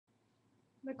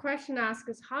The question asks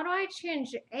is, how do I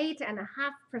change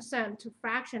 8.5% to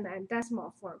fraction and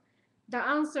decimal form? The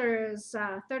answer is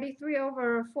 33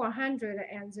 over 400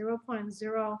 and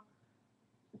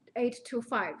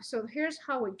 0.0825. So here's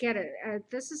how we get it.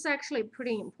 This is actually a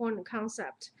pretty important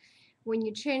concept. When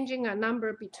you're changing a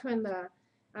number between the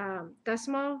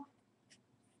decimal,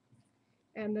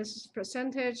 and this is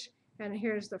percentage, and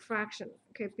here's the fraction.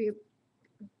 Okay,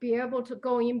 be able to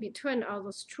go in between all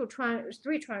those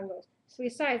three triangles. Three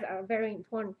sides are very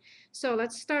important. So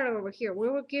let's start over here. We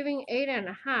were giving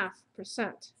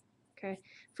 8.5%. Okay,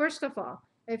 first of all,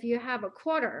 if you have a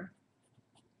quarter,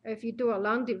 if you do a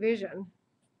long division,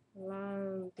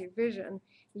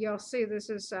 you'll see this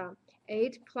is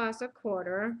 8 plus a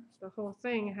quarter. The whole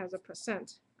thing has a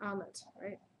percent on it,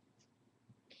 right?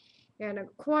 And a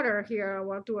quarter here,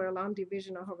 we'll do a long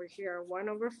division over here, 1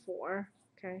 over 4.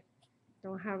 Okay,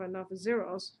 don't have enough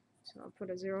zeros, so I'll put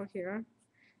a 0 here.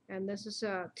 And this is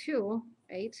 2,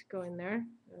 8 going there.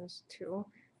 That's 2,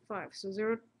 5. So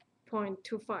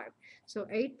 0.25. So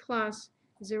 8 plus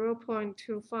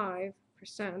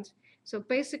 0.25%. So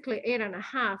basically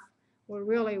 8.5. What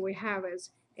really we have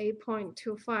is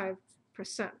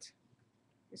 8.25%.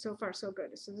 So far, so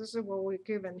good. So this is what we're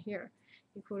given here,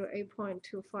 equal to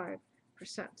 8.25%.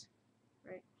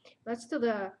 Right. Let's do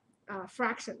the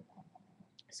fraction.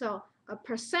 So a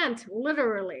percent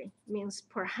literally means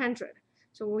per hundred.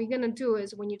 So what we're going to do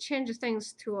is when you change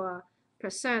things to a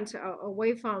percent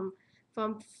away from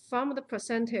the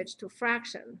percentage to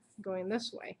fraction going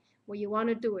this way, what you want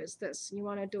to do is this. You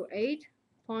want to do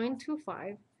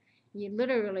 8.25. You're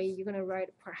going to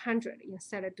write per hundred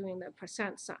instead of doing the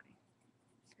percent sign.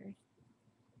 Okay.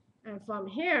 And from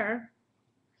here,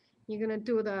 you're going to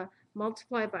do the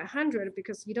multiply by 100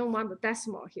 because you don't want the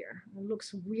decimal here. It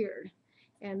looks weird.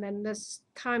 And then this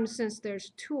time, since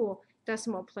there's 2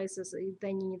 decimal places,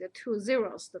 then you need the 2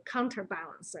 zeros to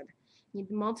counterbalance it. You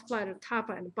multiply the top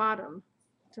and bottom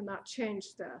to not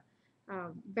change the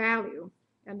value.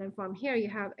 And then from here, you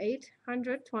have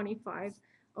 825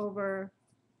 over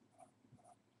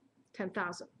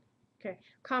 10,000. Okay,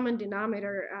 common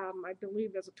denominator, I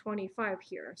believe there's a 25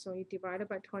 here. So you divide it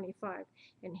by 25.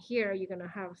 And here, you're going to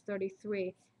have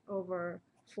 33 over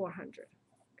 400.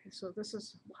 Okay, so this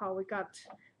is how we got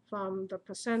from the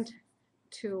percent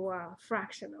to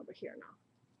fraction over here now.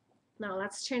 Now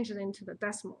let's change it into the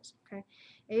decimals. Okay,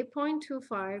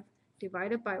 8.25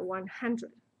 divided by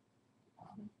 100.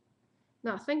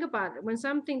 Now think about it. When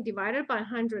something divided by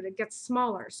 100, it gets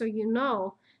smaller. So you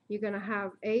know you're going to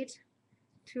have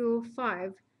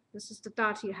 825. This is the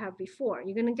dot you have before.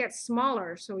 You're going to get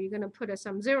smaller, so you're going to put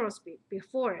some zeros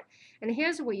before it. And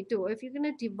here's what you do. If you're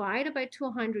going to divide it by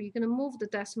 200, you're going to move the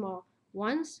decimal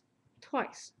once,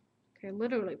 twice. Okay,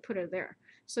 literally put it there.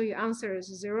 So your answer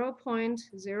is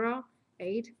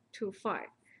 0.0825.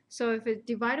 So if it's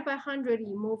divided by 100,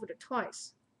 you move it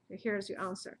twice. So here's your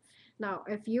answer. Now,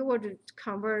 if you were to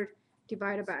convert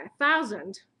divided by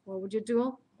 1,000, what would you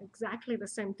do? Exactly the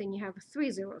same thing. You have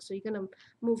 3 zeros, so you're going to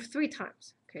move 3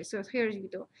 times. Okay, so here you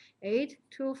do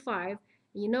 825.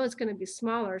 You know it's going to be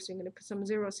smaller, so you're going to put some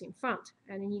zeros in front.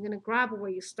 And then you're going to grab where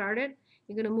you started.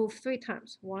 You're going to move 3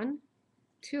 times. 1,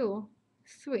 2,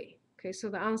 3. Okay, so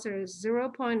the answer is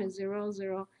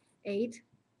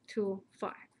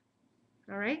 0.00825.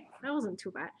 All right, that wasn't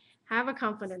too bad. Have a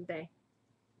confident day.